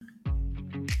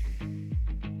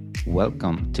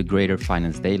Welcome to Greater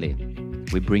Finance Daily.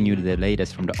 We bring you the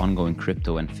latest from the ongoing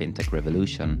crypto and fintech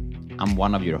revolution. I'm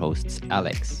one of your hosts,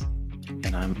 Alex.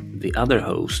 And I'm the other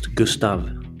host, Gustav.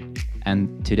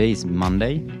 And today is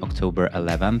Monday, October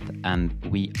 11th, and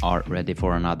we are ready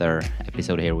for another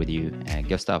episode here with you.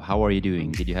 Gustav, how are you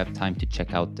doing? Did you have time to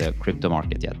check out the crypto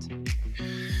market yet?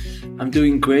 I'm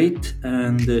doing great,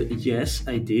 and yes,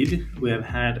 I did. We have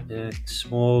had a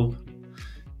small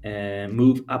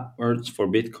move upwards for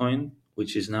Bitcoin,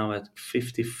 which is now at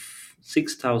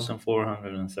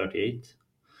 56,438.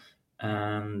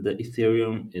 And the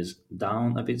Ethereum is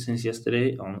down a bit since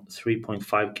yesterday on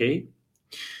 3.5k.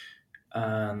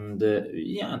 And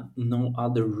no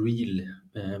other real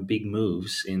big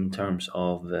moves in terms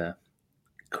of the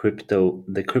crypto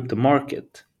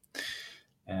market.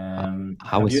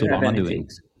 How is Solana doing?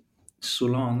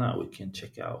 Solana we can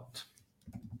check out.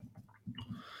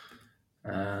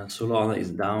 Solana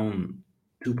is down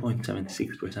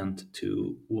 2.76%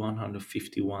 to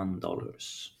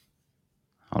 $151.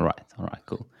 All right,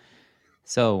 cool.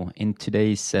 So in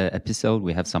today's episode,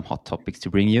 we have some hot topics to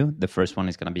bring you. The first one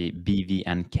is going to be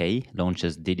BVNK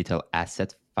launches digital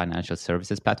asset financial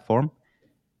services platform.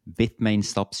 Bitmain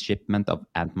stops shipment of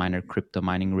Antminer crypto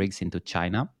mining rigs into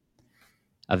China.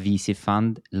 A VC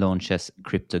fund launches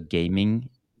crypto gaming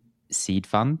seed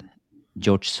fund.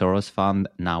 George Soros fund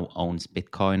now owns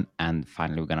Bitcoin. And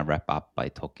finally, we're going to wrap up by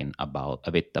talking a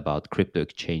bit about crypto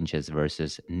exchanges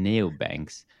versus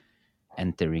neobanks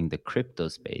entering the crypto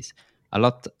space. A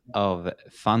lot of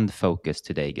fund focus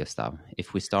today, Gustav.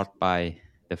 If we start by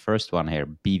the first one here,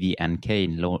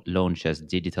 BVNK launches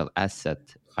digital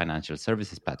asset financial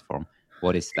services platform.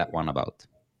 What is that one about?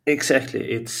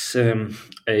 Exactly. It's a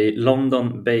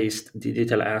London-based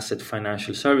digital asset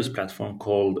financial service platform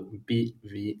called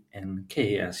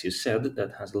BVNK, as you said,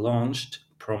 that has launched,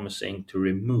 promising to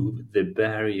remove the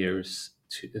barriers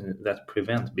that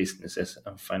prevent businesses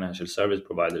and financial service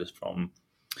providers from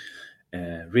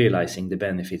realizing the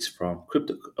benefits from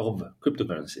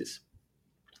cryptocurrencies.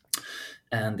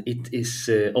 And it is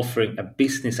offering a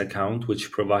business account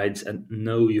which provides a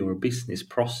know your business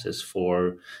process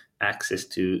for access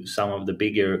to some of the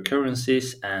bigger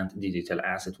currencies and digital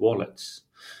asset wallets.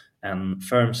 And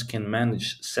firms can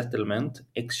manage settlement,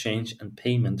 exchange, and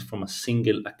payment from a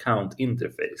single account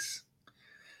interface.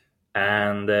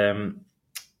 And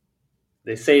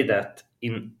they say that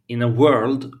in a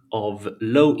world of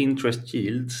low interest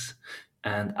yields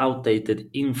and outdated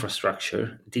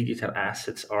infrastructure, digital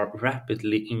assets are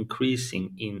rapidly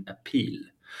increasing in appeal.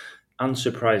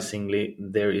 Unsurprisingly,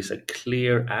 there is a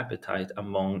clear appetite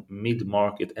among mid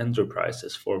market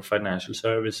enterprises for financial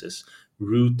services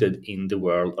rooted in the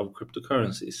world of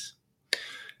cryptocurrencies.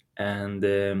 And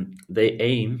they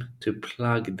aim to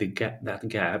plug that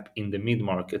gap in the mid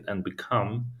market and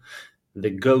become the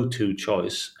go-to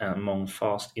choice among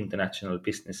fast international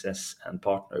businesses and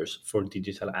partners for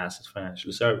digital asset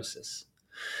financial services.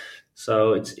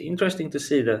 So it's interesting to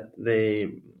see that they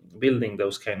building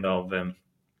those kind of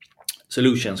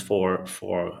solutions for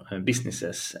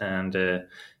businesses, and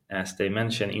as they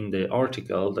mention in the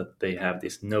article, that they have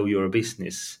this know your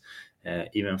business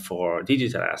even for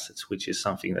digital assets, which is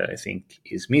something that I think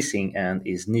is missing and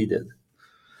is needed.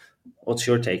 What's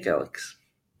your take, Alex?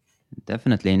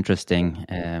 Definitely interesting.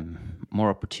 More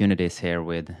opportunities here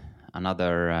with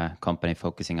another company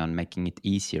focusing on making it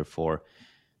easier for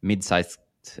mid-sized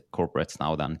corporates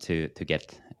now then to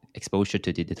get exposure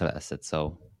to digital assets.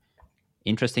 So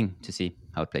interesting to see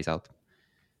how it plays out.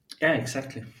 Yeah,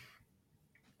 exactly.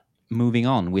 Moving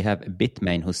on, we have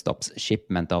Bitmain who stops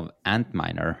shipment of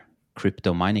Antminer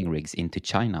crypto mining rigs into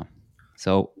China.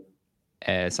 So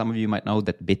some of you might know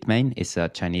that Bitmain is a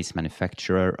Chinese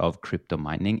manufacturer of crypto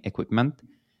mining equipment.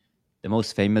 The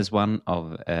most famous one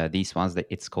of these ones,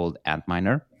 it's called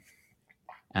Antminer.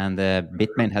 And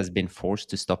Bitmain has been forced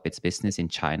to stop its business in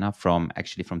China from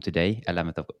today,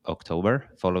 11th of October,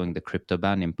 following the crypto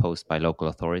ban imposed by local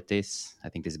authorities. I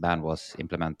think this ban was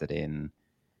implemented in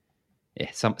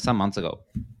some months ago.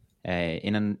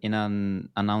 In an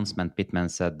announcement, Bitmain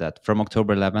said that from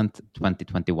October 11th,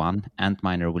 2021,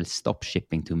 Antminer will stop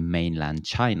shipping to mainland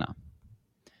China.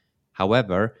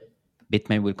 However,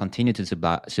 Bitmain will continue to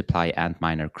supply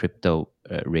Antminer crypto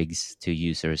rigs to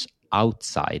users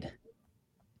outside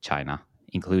China,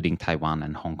 including Taiwan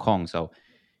and Hong Kong. So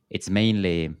it's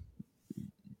mainly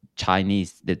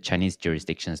the Chinese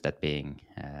jurisdictions that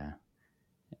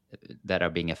are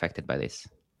being affected by this.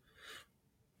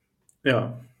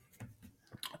 Yeah.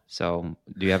 So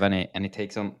do you have any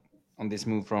takes on this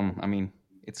move from, I mean,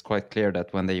 it's quite clear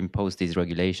that when they impose these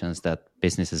regulations that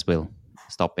businesses will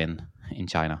stop in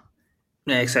China.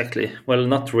 Yeah, exactly. Well,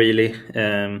 not really.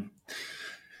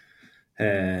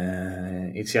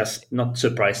 It's just not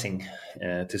surprising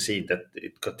to see that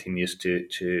it continues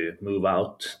to move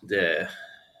out the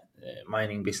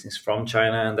mining business from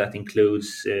China, and that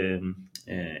includes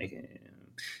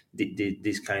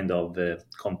these kind of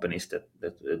companies that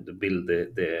build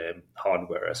the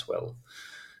hardware as well.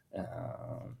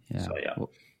 Yeah. So yeah,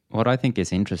 What I think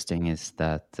is interesting is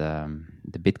that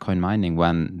the Bitcoin mining,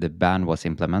 when the ban was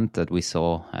implemented, we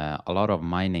saw a lot of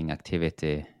mining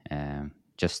activity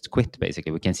just quit,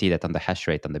 basically. We can see that on the hash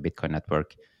rate on the Bitcoin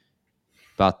network.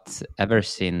 But ever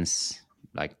since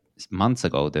like months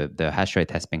ago, the hash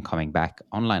rate has been coming back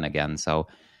online again. So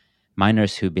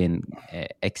miners who've been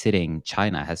exiting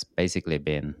China has basically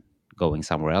been going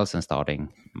somewhere else and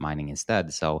starting mining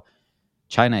instead. So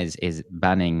China is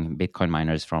banning Bitcoin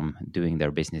miners from doing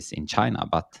their business in China,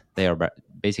 but they are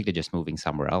basically just moving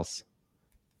somewhere else,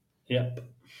 yep.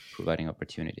 providing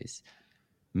opportunities.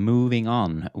 Moving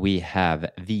on, we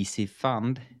have VC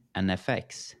fund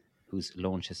NFX, whose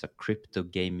launches a crypto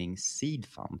gaming seed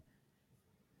fund.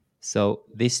 So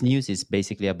this news is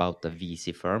basically about the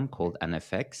VC firm called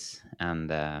NFX, and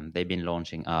they've been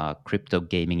launching a crypto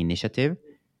gaming initiative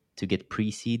to get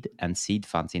pre-seed and seed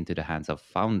funds into the hands of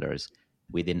founders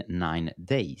within 9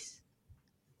 days.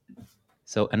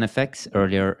 So NFX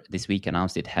earlier this week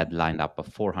announced it had lined up a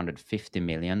 450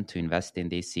 million to invest in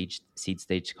these seed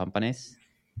stage companies,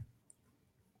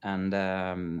 and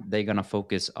they're gonna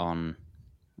focus on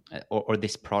or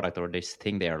this product or this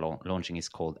thing they are launching is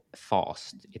called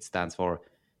FAST. It stands for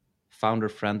founder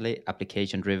friendly,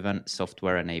 application driven,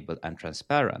 software enabled, and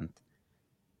transparent.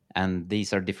 And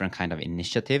these are different kind of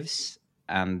initiatives.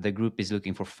 And the group is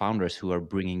looking for founders who are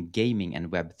bringing gaming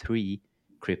and Web3,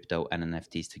 crypto, and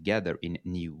NFTs together in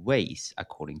new ways,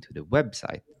 according to the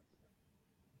website.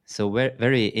 So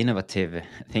very innovative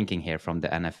thinking here from the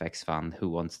NFX fund, who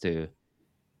wants to.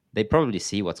 They probably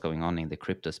see what's going on in the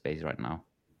crypto space right now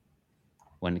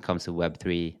when it comes to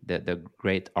Web3. The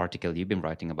great article you've been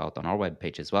writing about on our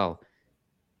webpage as well.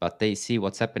 But they see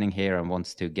what's happening here and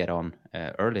wants to get on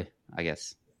early, I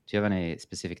guess. Do you have any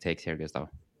specific takes here, Gustav?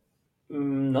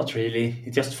 Not really.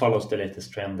 It just follows the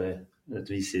latest trend that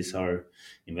VCs are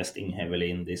investing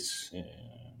heavily in this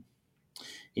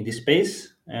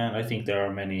space, and I think there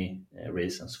are many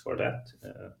reasons for that.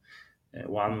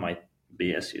 One might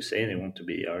be, as you say, they want to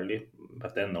be early,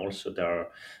 but then also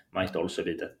might also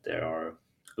be that there are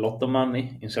a lot of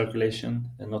money in circulation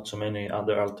and not so many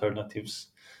other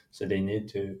alternatives, so they need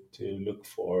to look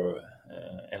for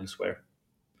elsewhere.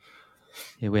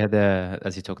 Yeah, we had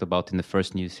as you talked about in the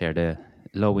first news here, the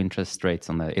low interest rates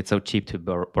on the. It's so cheap to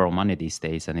borrow money these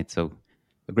days, and it's so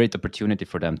a great opportunity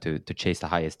for them to chase the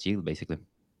highest yield, basically.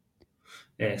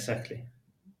 Yeah, exactly.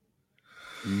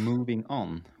 Moving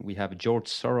on, we have George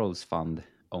Soros Fund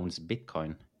owns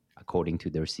Bitcoin, according to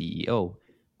their CEO.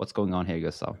 What's going on here,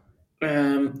 Gustav?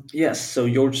 Yes, so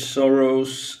George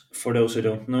Soros, for those who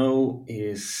don't know,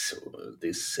 is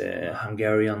this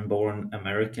Hungarian born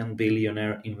American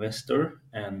billionaire investor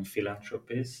and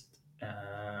philanthropist.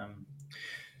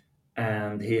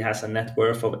 And he has a net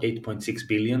worth of 8.6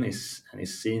 billion and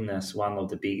is seen as one of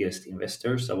the biggest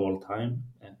investors of all time.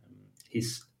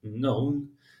 He's known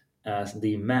as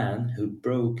the man who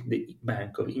broke the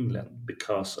Bank of England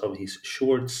because of his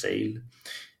short sale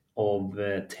of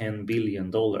 $10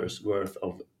 billion worth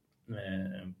of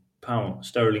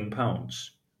sterling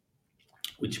pounds,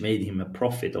 which made him a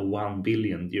profit of 1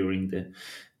 billion during the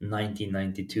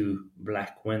 1992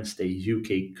 Black Wednesday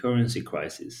UK currency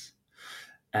crisis.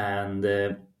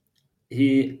 And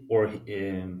he or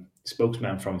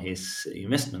spokesman from his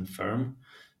investment firm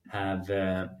have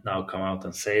now come out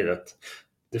and say that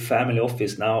the family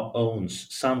office now owns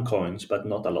some coins, but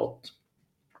not a lot.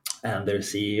 And their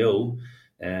CEO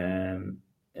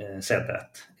said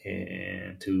that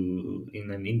to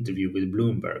in an interview with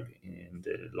Bloomberg in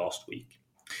the last week.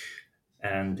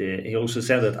 And he also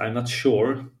said that I'm not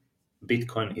sure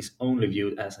Bitcoin is only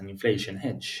viewed as an inflation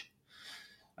hedge.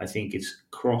 I think it's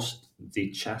crossed the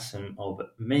chasm of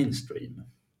mainstream.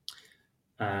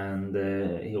 And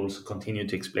he also continued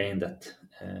to explain that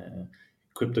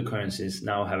cryptocurrencies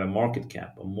now have a market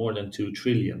cap of more than 2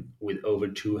 trillion with over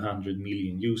 200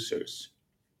 million users,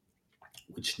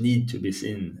 which need to be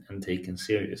seen and taken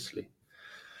seriously.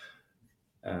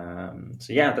 So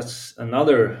yeah, that's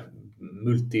another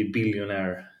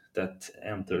multi-billionaire that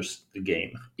enters the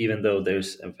game, even though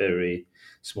there's a very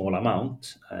small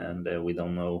amount, and we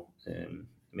don't know.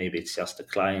 Maybe it's just the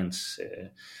clients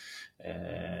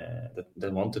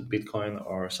that wanted Bitcoin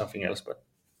or something else, but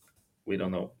we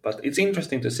don't know. But it's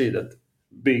interesting to see that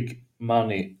big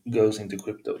money goes into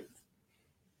crypto.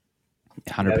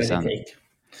 100%. Take?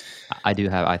 I do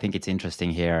have. I think it's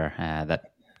interesting here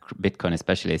that Bitcoin,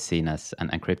 especially, is seen as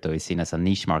and crypto is seen as a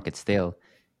niche market still,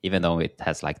 even though it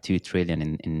has like 2 trillion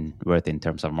in worth in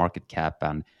terms of market cap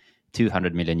and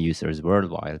 200 million users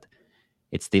worldwide.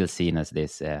 It's still seen as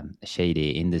this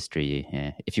shady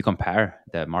industry. If you compare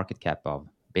the market cap of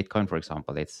Bitcoin, for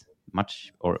example, it's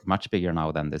much bigger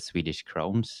now than the Swedish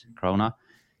krona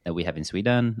that we have in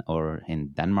Sweden, or in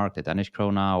Denmark, the Danish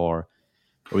krona, or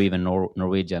even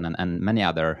Norwegian and many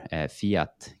other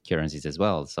fiat currencies as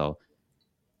well. So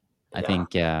I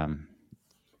think,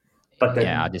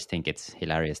 I just think it's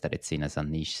hilarious that it's seen as a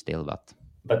niche still,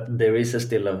 but there is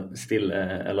still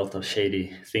a lot of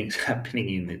shady things happening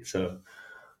in it. So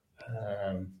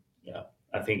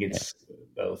I think it's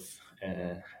both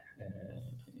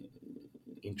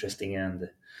interesting and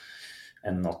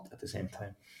not at the same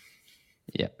time.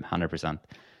 Yeah, 100%.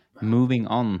 Moving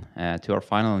on to our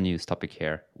final news topic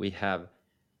here, we have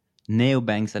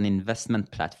neobanks and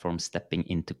investment platforms stepping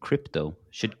into crypto.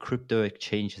 Should crypto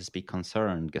exchanges be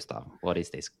concerned, Gustav? What is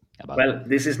this about? Well,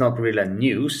 this is not really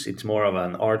news. It's more of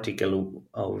an article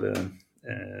of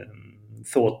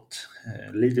thought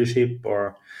leadership,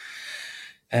 or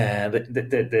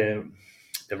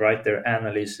the writer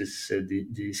analyzes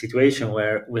the situation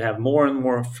where we have more and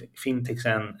more fintechs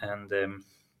and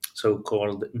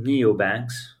so-called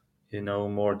neobanks,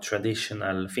 more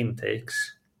traditional fintechs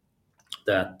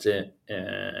that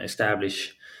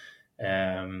establish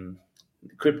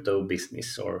crypto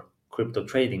business or crypto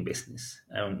trading business.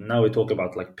 And now we talk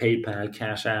about like PayPal,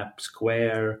 Cash App,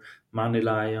 Square,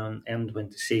 MoneyLion,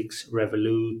 N26,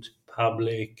 Revolut,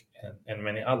 Public, and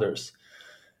many others.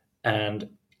 And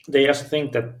they just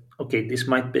think that, okay, this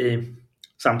might be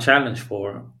some challenge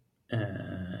for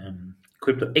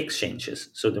crypto exchanges.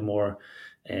 So the more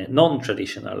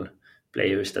non-traditional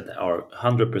players that are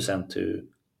 100% to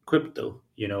crypto,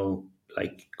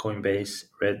 like Coinbase,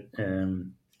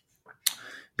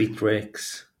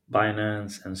 Bittrex,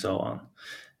 Binance, and so on.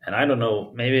 And I don't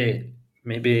know, maybe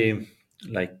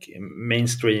like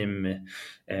mainstream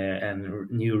and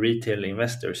new retail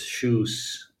investors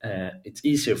choose. It's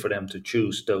easier for them to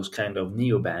choose those kind of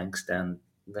neobanks than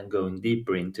going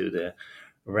deeper into the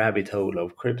rabbit hole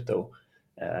of crypto.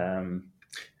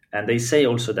 And they say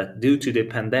also that due to the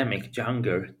pandemic,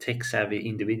 younger, tech-savvy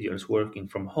individuals working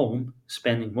from home,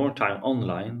 spending more time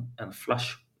online and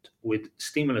flushed with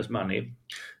stimulus money,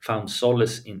 found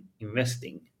solace in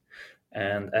investing.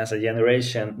 And as a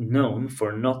generation known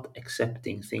for not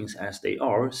accepting things as they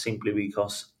are, simply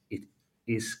because it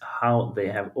is how they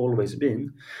have always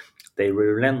been, they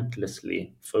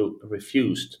relentlessly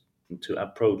refused to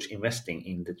approach investing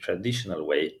in the traditional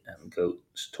way and go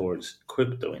towards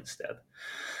crypto instead.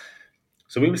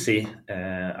 So we will see.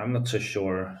 I'm not so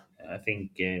sure. I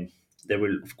think there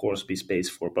will, of course, be space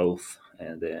for both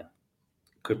the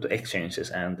crypto exchanges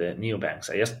and the neobanks.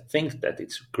 I just think that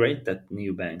it's great that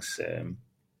neobanks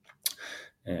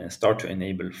start to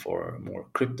enable for more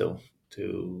crypto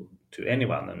to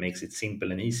anyone, and makes it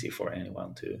simple and easy for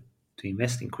anyone to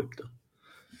invest in crypto.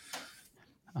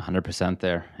 100%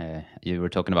 there. You were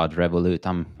talking about Revolut.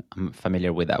 I'm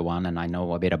familiar with that one, and I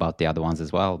know a bit about the other ones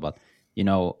as well. But I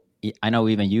know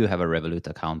even you have a Revolut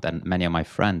account, and many of my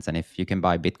friends. And if you can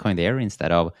buy Bitcoin there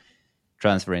instead of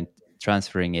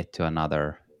transferring it to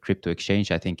another crypto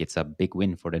exchange, I think it's a big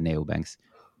win for the neobanks.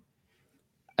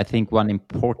 I think one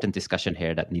important discussion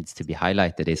here that needs to be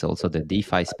highlighted is also the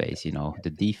DeFi space, the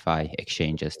DeFi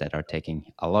exchanges that are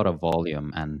taking a lot of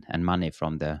volume and money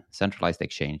from the centralized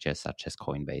exchanges such as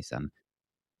Coinbase and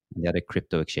the other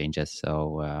crypto exchanges.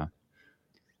 So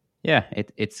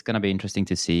it's going to be interesting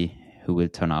to see who will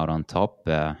turn out on top.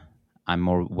 I'm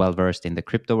more well-versed in the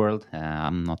crypto world.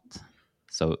 I'm not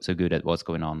so good at what's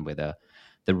going on with the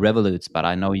Revoluts, but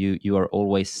I know you are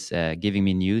always giving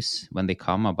me news when they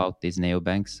come about these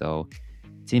neobanks, so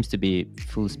it seems to be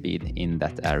full speed in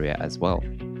that area as well.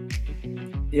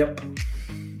 Yep.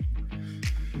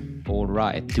 All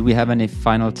right. Do we have any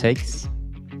final takes?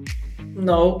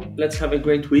 No. Let's have a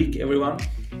great week, everyone.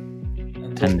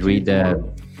 And read the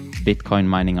Bitcoin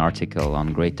mining article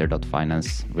on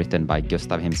greater.finance written by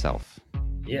Gustav himself.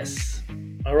 Yes.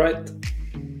 All right.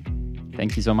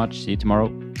 Thank you so much. See you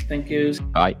tomorrow. Thank you.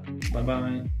 Bye.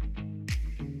 Bye-bye.